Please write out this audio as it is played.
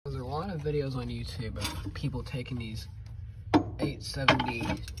of videos on YouTube of people taking these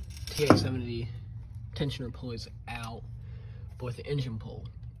T870 tensioner pulleys out with the engine pull.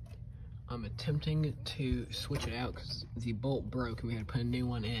 I'm attempting to switch it out because the bolt broke and we had to put a new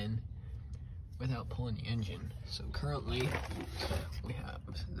one in without pulling the engine. So currently we have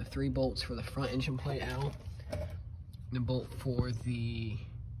the 3 bolts for the front engine plate out, the bolt for the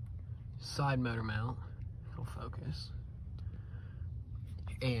side motor mount, it'll focus,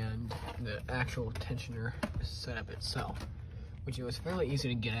 and the actual tensioner setup itself, which it was fairly easy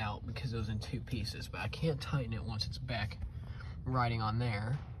to get out because it was in 2 pieces, but I can't tighten it once it's back riding on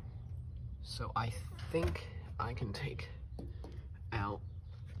there. So I think I can take out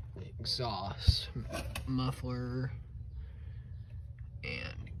the exhaust, muffler,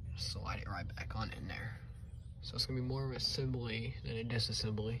 and slide it right back on in there. So it's gonna be more of an assembly than a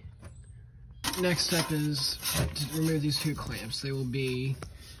disassembly. Next step is to remove these 2 clamps. They will be,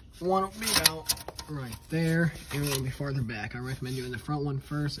 one will be out right there, and one will be farther back. I recommend doing the front one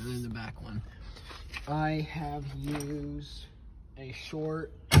first and then the back one. I have used a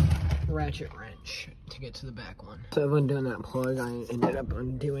short ratchet wrench to get to the back one. So of undoing that plug, I ended up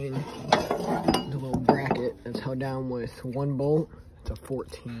undoing the little bracket that's held down with 1 bolt. It's a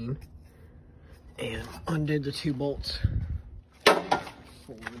 14. And undid the 2 bolts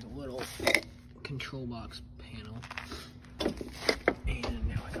for the little control box panel. And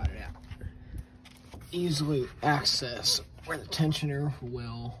now I got it out. Easily access where the tensioner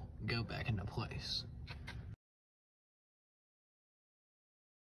will go back into place.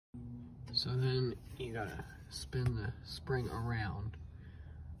 So then you gotta spin the spring around,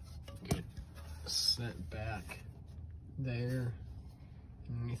 get it set back there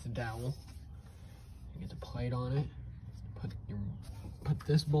underneath the dowel. You get the plate on it. Put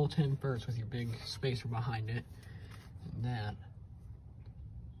this bolt in first with your big spacer behind it, and that.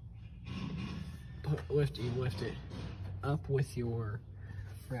 You lift it up with your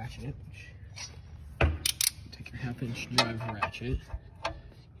ratchet. Take your 1/2-inch drive ratchet.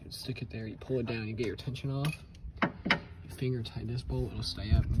 Stick it there, you pull it down, you get your tension off, you finger tighten this bolt, it'll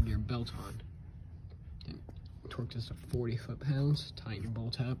stay up, and get your belt on. Then torque this to 40 foot-pounds, tighten your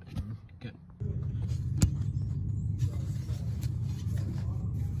bolt up, and good.